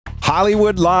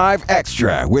Hollywood Live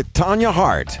Extra with Tanya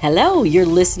Hart. Hello, you're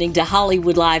listening to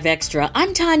Hollywood Live Extra.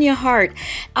 I'm Tanya Hart.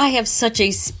 I have such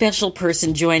a special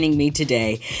person joining me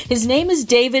today. His name is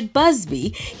David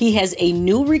Busby. He has a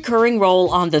new recurring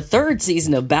role on the third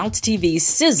season of Bounce TV's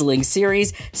sizzling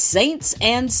series, Saints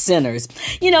and Sinners.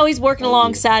 You know, he's working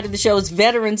alongside of the show's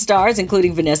veteran stars,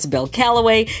 including Vanessa Bell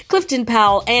Calloway, Clifton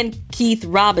Powell, and Keith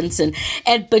Robinson.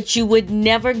 But you would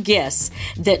never guess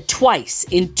that twice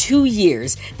in 2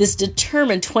 years, this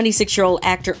determined 26-year-old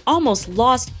actor almost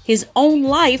lost his own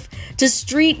life to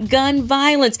street gun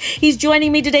violence. He's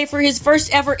joining me today for his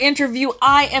first ever interview.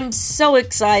 I am so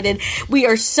excited. We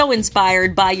are so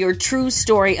inspired by your true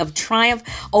story of triumph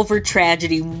over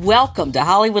tragedy. Welcome to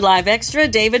Hollywood Live Extra,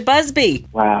 David Busby.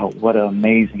 Wow, what an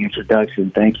amazing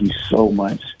introduction. Thank you so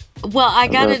much. Well,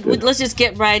 let's just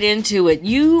get right into it.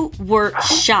 You were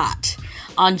shot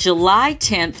on July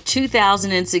 10th,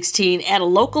 2016 at a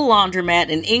local laundromat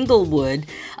in Inglewood.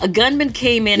 A gunman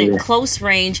came in at close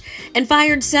range and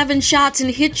fired 7 shots and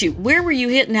hit you. Where were you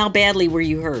hit and how badly were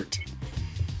you hurt?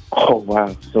 Oh,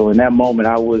 wow. So in that moment,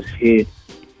 I was hit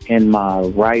in my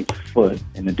right foot,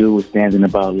 and the dude was standing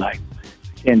about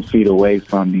 10 feet away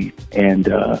from me. And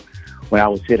when I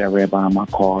was hit, I ran behind my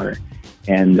car,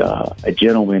 and a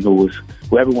gentleman who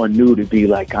everyone knew to be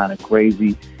kind of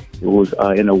crazy, it was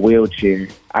in a wheelchair.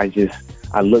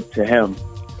 I looked to him,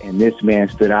 and this man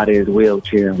stood out of his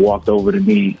wheelchair and walked over to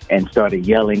me and started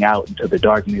yelling out into the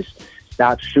darkness,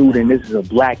 "Stop shooting. This is a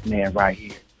black man right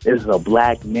here. This is a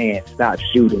black man. Stop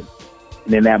shooting."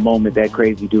 And in that moment, that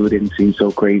crazy dude didn't seem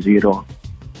so crazy at all.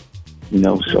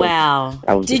 So wow.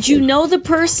 Did you know the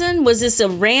person? Was this a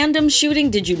random shooting?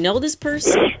 Did you know this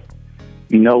person?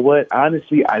 You know what?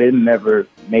 Honestly, I didn't ever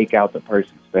make out the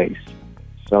person's face.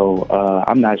 So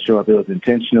I'm not sure if it was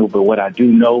intentional, but what I do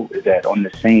know is that on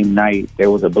the same night,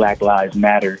 there was a Black Lives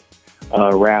Matter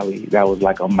rally that was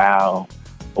a mile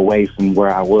away from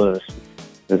where I was.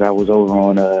 Because I was over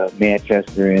on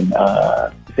Manchester and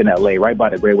in L.A., right by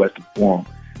the Great Western Forum,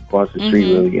 across the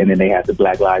street, really. And then they had the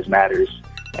Black Lives Matters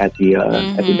at the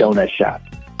donut shop.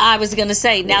 I was going to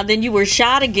say, now then you were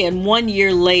shot again 1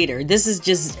 year later. This is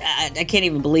just, I can't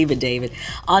even believe it, David.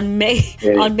 On May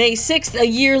 6th, a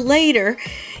year later,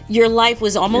 your life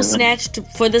was almost snatched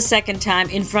for the second time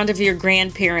in front of your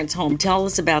grandparents' home. Tell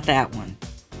us about that one.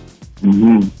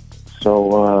 Mm-hmm.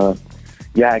 So,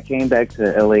 I came back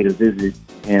to L.A. to visit,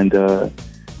 and I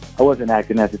wasn't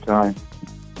acting at the time,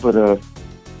 but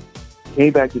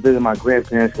came back to visit my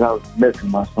grandparents because I was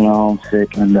missing my son,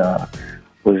 homesick, and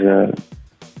was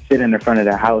sitting in front of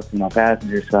the house on my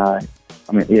passenger side.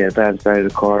 Passenger side of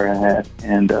the car I had.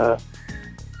 And a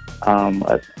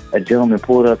gentleman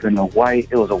pulled up in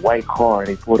it was a white car.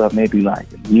 They pulled up maybe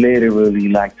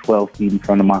literally 12 feet in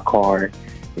front of my car.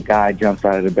 The guy jumps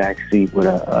out of the back seat with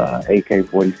a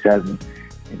AK-47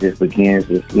 and just begins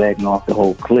letting off the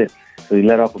whole clip. So he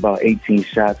let off about 18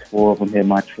 shots. 4 of them hit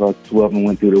my truck. 2 of them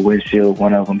went through the windshield.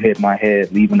 1 of them hit my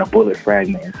head, leaving a bullet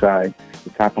fragment inside the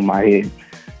top of my head.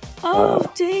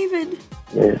 David.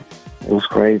 Yeah, it was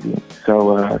crazy.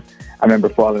 So I remember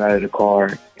falling out of the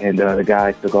car, and the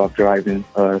guy took off driving,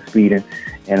 speeding,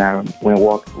 and I went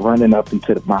running up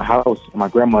into my house. My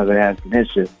grandmother has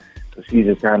dementia, so she's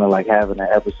just kind of having an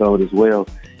episode as well.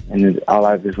 And then all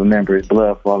I just remember is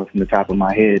blood falling from the top of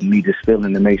my head, and me just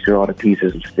feeling to make sure all the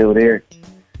pieces were still there.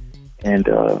 And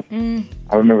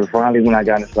I remember finally when I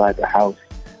got inside the house,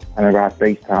 I remember I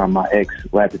FaceTimed my ex,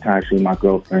 well, at the time she was my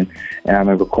girlfriend, and I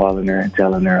remember calling her and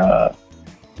telling her,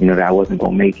 that I wasn't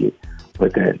going to make it,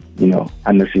 but that,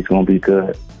 I know she's going to be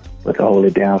good, but to hold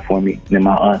it down for me. And then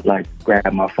my aunt,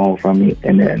 grabbed my phone from me,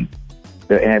 and then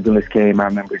the ambulance came. I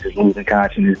remember just losing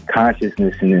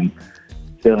consciousness and then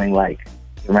feeling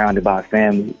surrounded by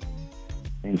family.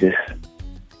 And just,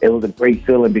 it was a great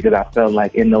feeling because I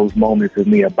felt in those moments of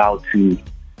me about to,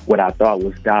 what I thought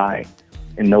was die,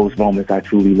 in those moments, I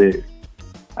truly lived.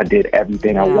 I did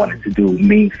everything I wanted to do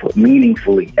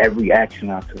meaningfully, every action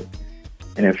I took.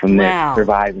 And then from there,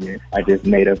 surviving it, I just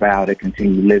made a vow to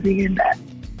continue living in that,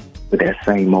 with that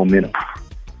same momentum.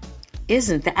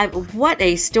 Isn't that, what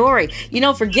a story.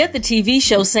 Forget the TV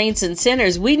show Saints and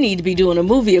Sinners. We need to be doing a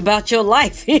movie about your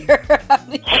life here.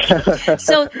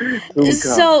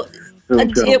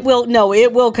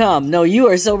 It will come. No, you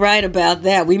are so right about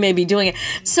that. We may be doing it.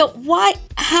 So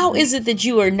how is it that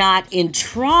you are not in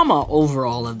trauma over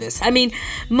all of this?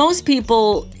 Most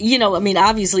people,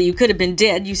 obviously you could have been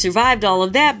dead. You survived all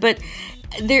of that, but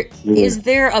is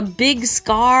there a big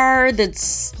scar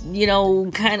that's,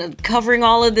 kind of covering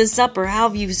all of this up, or how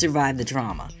have you survived the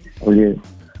trauma? Oh, yeah.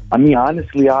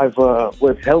 Honestly,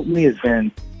 what's helped me has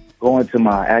been going to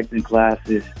my acting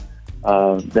classes,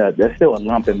 There's still a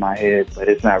lump in my head, but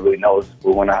it's not really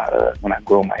noticeable when I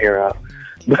grow my hair out.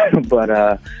 but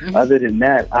other than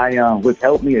that, what's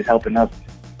helped me is helping others.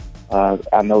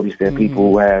 I noticed that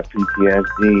people who have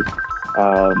PTSD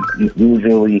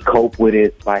usually cope with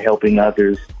it by helping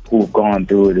others who've gone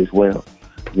through it as well.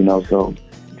 So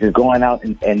just going out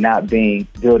and not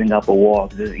building up a wall,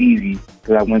 'cause it's easy,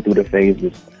 because I went through the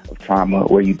phases of trauma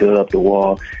where you build up the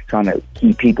wall trying to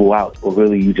keep people out, but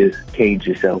really you just cage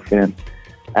yourself in.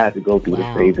 I had to go through the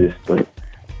phases, but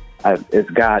it's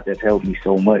God that's helped me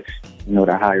so much,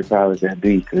 the higher powers that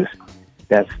be, because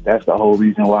that's the whole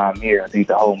reason why I'm here. I think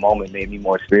the whole moment made me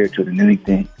more spiritual than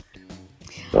anything.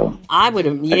 So I would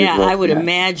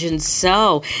imagine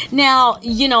so. Now,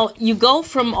 you go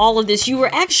from all of this. You were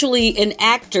actually an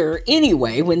actor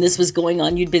anyway when this was going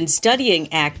on. You'd been studying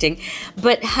acting.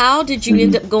 But how did you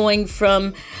end up going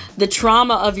from the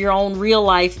trauma of your own real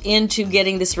life into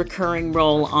getting this recurring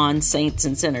role on Saints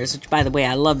and Sinners, which, by the way,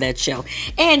 I love that show.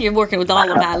 And you're working with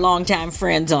all of my longtime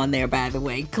friends on there, by the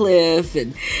way, Cliff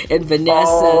and Vanessa.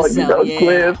 Oh, yeah.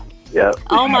 Cliff. Yeah.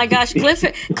 Oh my gosh,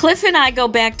 Cliff and I go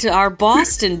back to our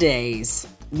Boston days.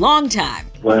 Long time.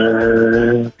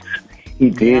 What? He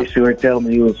did sure tell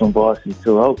me he was from Boston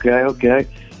too. Okay.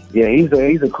 Yeah, he's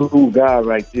a cool guy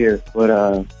right there.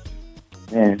 But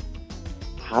man,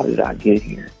 how did I get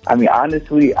here? I mean,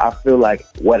 honestly, I feel like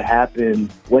what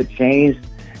changed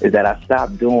is that I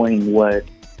stopped doing what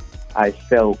I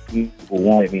felt people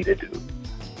wanted me to do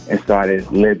and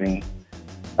started living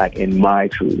like in my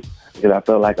truth. Because I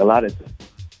felt like a lot of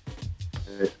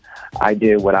times I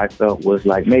did what I felt was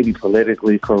like maybe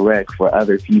politically correct for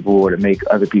other people or to make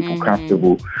other people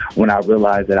comfortable. When I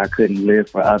realized that I couldn't live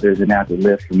for others and have to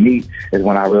live for me is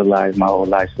when I realized my whole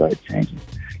life started changing.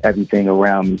 Everything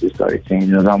around me just started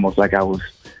changing. It was almost like I was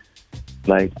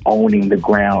like owning the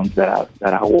grounds that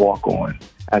I walk on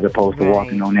as opposed to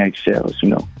walking on eggshells,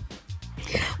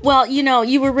 Well,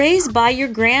 you were raised by your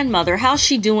grandmother. How's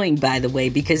she doing, by the way?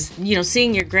 Because,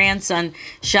 seeing your grandson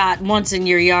shot once in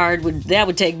your yard, that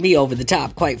would take me over the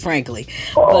top, quite frankly.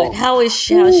 But how's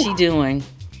she doing?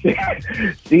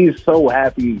 She's so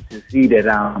happy to see that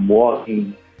I'm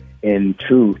walking in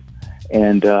truth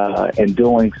and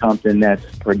doing something that's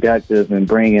productive and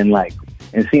bringing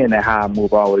and seeing that how I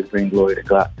move, I always bring glory to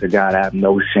God. I have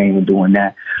no shame in doing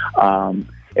that.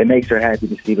 It makes her happy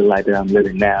to see the life that I'm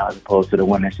living now as opposed to the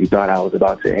one that she thought I was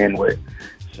about to end with.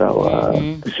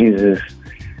 So she's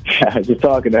just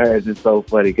talking to her is just so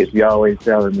funny because she always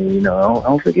telling me,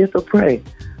 don't forget to pray.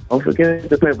 Don't forget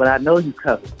to pray. But I know you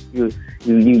covered.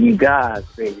 You God's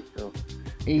baby. So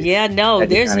yeah, no,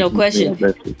 there's no question.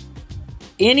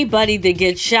 Anybody that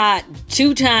gets shot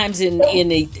 2 times in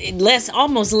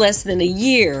almost less than a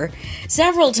year,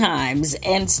 several times,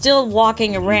 and still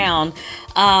walking around,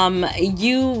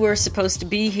 you were supposed to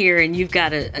be here, and you've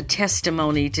got a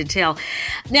testimony to tell.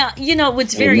 Now,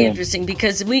 what's very interesting,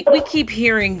 because we keep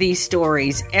hearing these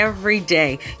stories every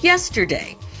day.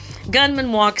 Yesterday,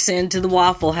 gunman walks into the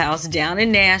Waffle House down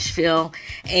in Nashville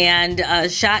and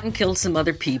shot and killed some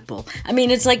other people. I mean,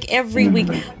 it's like every week.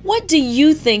 What do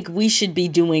you think we should be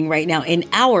doing right now in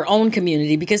our own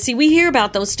community? Because, see, we hear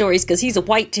about those stories because he's a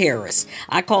white terrorist.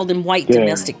 I call them white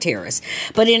domestic terrorists.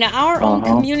 But in our own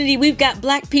community, we've got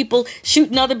black people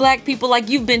shooting other black people like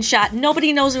you've been shot.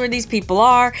 Nobody knows where these people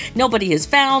are. Nobody has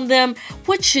found them.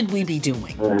 What should we be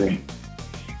doing?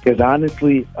 Because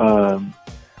honestly,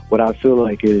 what I feel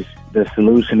like is the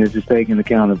solution is just taking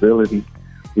accountability,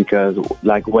 because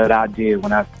like what I did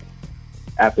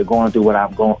after going through what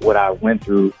I went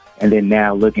through, and then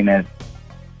now looking at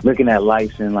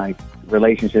life and like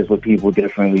relationships with people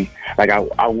differently. Like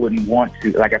I wouldn't want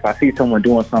to, like if I see someone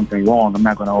doing something wrong, I'm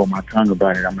not going to hold my tongue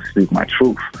about it. I'm going to speak my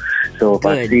truth. So if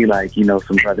I see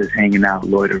some brothers hanging out,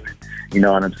 loitering, you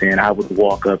know what I'm saying, I would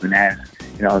walk up and ask,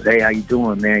 hey, how you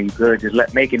doing, man? You good?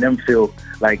 Just making them feel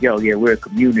like, yo, yeah, we're a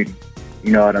community.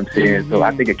 You know what I'm saying? So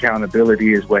I think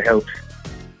accountability is what helps.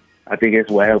 I think it's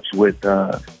what helps with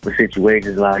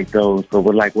situations like those. But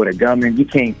with a gunman, you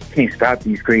can't stop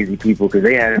these crazy people because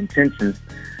they have intentions.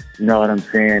 You know what I'm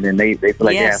saying? And they feel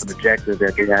like they have an objective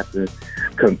that they have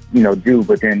to, do.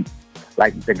 But then,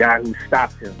 like the guy who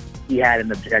stopped him, he had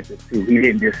an objective too. He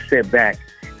didn't just sit back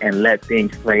and let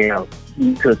things play out.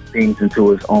 He took things into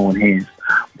his own hands,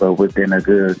 but within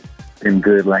good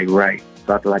right.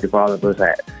 So I feel like if all of us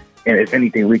had. And if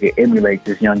anything, we could emulate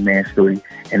this young man's story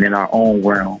and in our own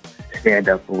realm stand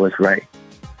up for what's right.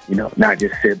 not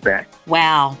just sit back.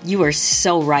 Wow, you are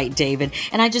so right, David.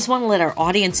 And I just want to let our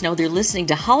audience know they're listening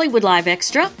to Hollywood Live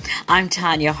Extra. I'm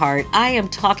Tanya Hart. I am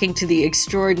talking to the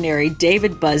extraordinary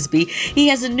David Busby. He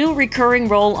has a new recurring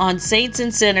role on Saints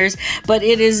and Sinners, but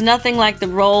it is nothing like the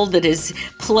role that is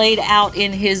played out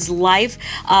in his life.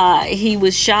 He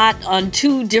was shot on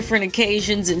 2 different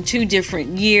occasions in 2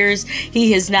 different years.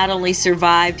 He has not only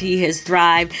survived, he has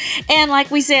thrived. And like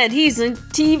we said, he's in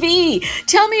TV.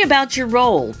 Tell me about your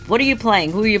role. What are you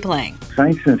playing? Who are you playing?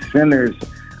 Saints and Sinners,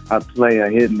 I play a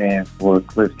hitman for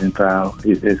Clifton Powell,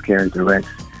 his character Rex.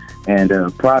 And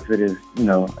Prophet is,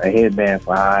 a hitman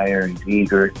for hire. He's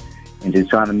eager and just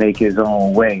trying to make his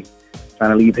own way.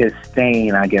 Trying to leave his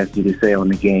stain, I guess you could say, on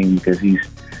the game, because he's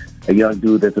a young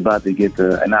dude that's about to get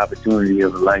an opportunity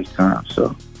of a lifetime.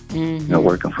 So,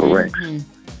 working for Rex.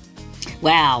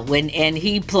 Wow, and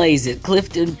he plays it.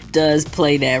 Clifton does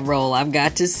play that role, I've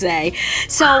got to say.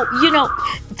 So,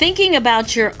 thinking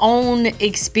about your own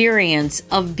experience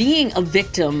of being a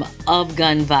victim of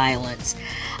gun violence,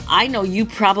 I know you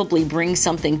probably bring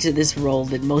something to this role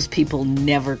that most people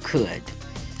never could.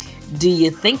 Do you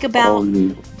think about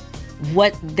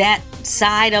what that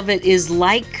side of it is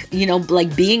like,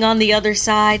 like being on the other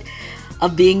side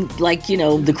of being like,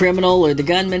 the criminal or the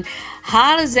gunman?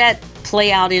 How does that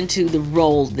play out into the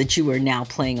role that you are now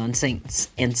playing on Saints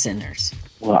and Sinners?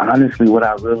 Well, honestly, what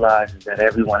I realized is that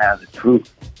everyone has a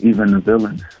truth, even the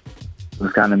villains.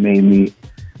 It kind of made me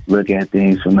look at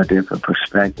things from a different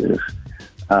perspective.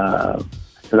 Because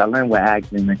I learned with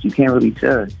acting that you can't really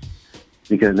judge,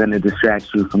 because then it distracts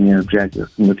you from your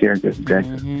objective, from your character's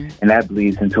objective. And that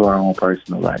bleeds into our own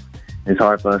personal life. It's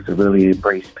hard for us to really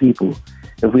embrace people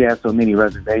if we have so many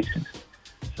reservations.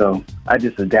 So I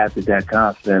just adapted that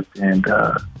concept, and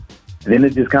then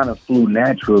it just kind of flew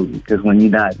naturally, because when you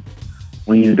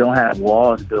don't have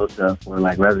walls built up or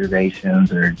like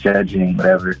reservations or judging,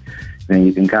 whatever, then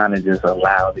you can kind of just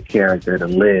allow the character to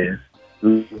live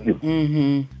through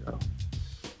you. So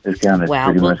it's kind of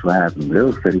pretty much what happened. But it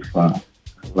was pretty fun.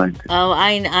 Oh,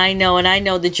 I know, and I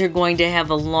know that you're going to have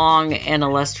a long and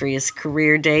illustrious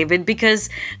career, David, because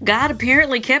God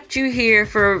apparently kept you here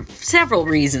for several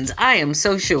reasons. I am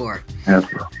so sure.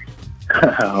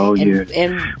 Oh, yeah.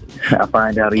 And I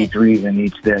find out each reason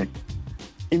each day.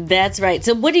 That's right.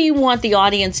 So what do you want the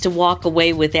audience to walk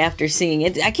away with after seeing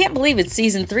it? I can't believe it's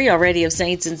season 3 already of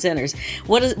Saints and Sinners.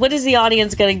 What is the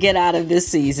audience going to get out of this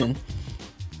season?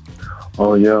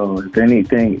 Oh, if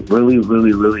anything, really,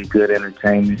 really, really good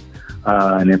entertainment.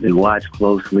 And if they watch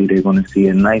closely, they're going to see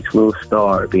a nice little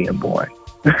star being born.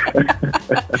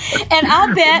 And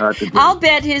I'll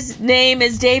bet his name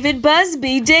is David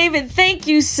Busby. David, thank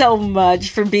you so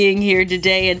much for being here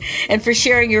today and for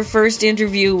sharing your first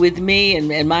interview with me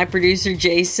and my producer,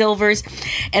 Jay Silvers.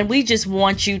 And we just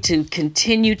want you to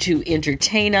continue to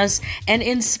entertain us and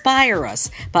inspire us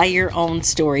by your own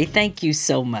story. Thank you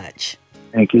so much.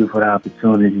 Thank you for the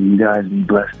opportunity. You guys be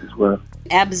blessed as well.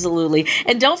 Absolutely.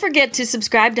 And don't forget to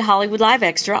subscribe to Hollywood Live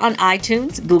Extra on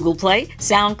iTunes, Google Play,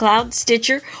 SoundCloud,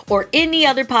 Stitcher, or any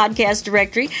other podcast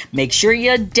directory. Make sure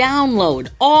you download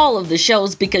all of the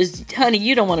shows because, honey,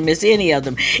 you don't want to miss any of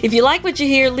them. If you like what you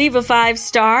hear, leave a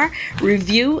 5-star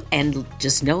review, and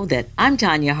just know that I'm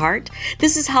Tanya Hart.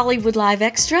 This is Hollywood Live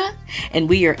Extra, and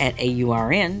we are at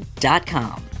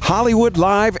AURN.com. Hollywood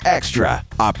Live Extra,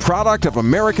 a product of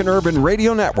American Urban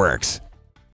Radio Networks.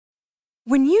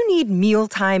 When you need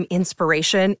mealtime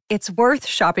inspiration, it's worth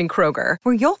shopping Kroger,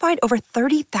 where you'll find over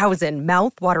 30,000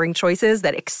 mouth-watering choices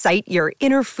that excite your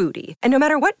inner foodie. And no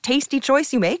matter what tasty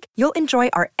choice you make, you'll enjoy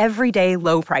our everyday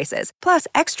low prices, plus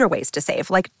extra ways to save,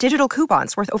 like digital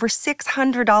coupons worth over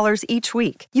 $600 each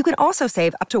week. You can also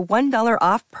save up to $1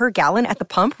 off per gallon at the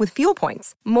pump with fuel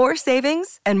points. More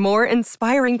savings and more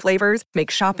inspiring flavors make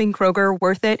shopping Kroger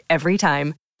worth it every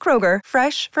time. Kroger,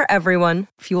 fresh for everyone.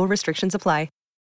 Fuel restrictions apply.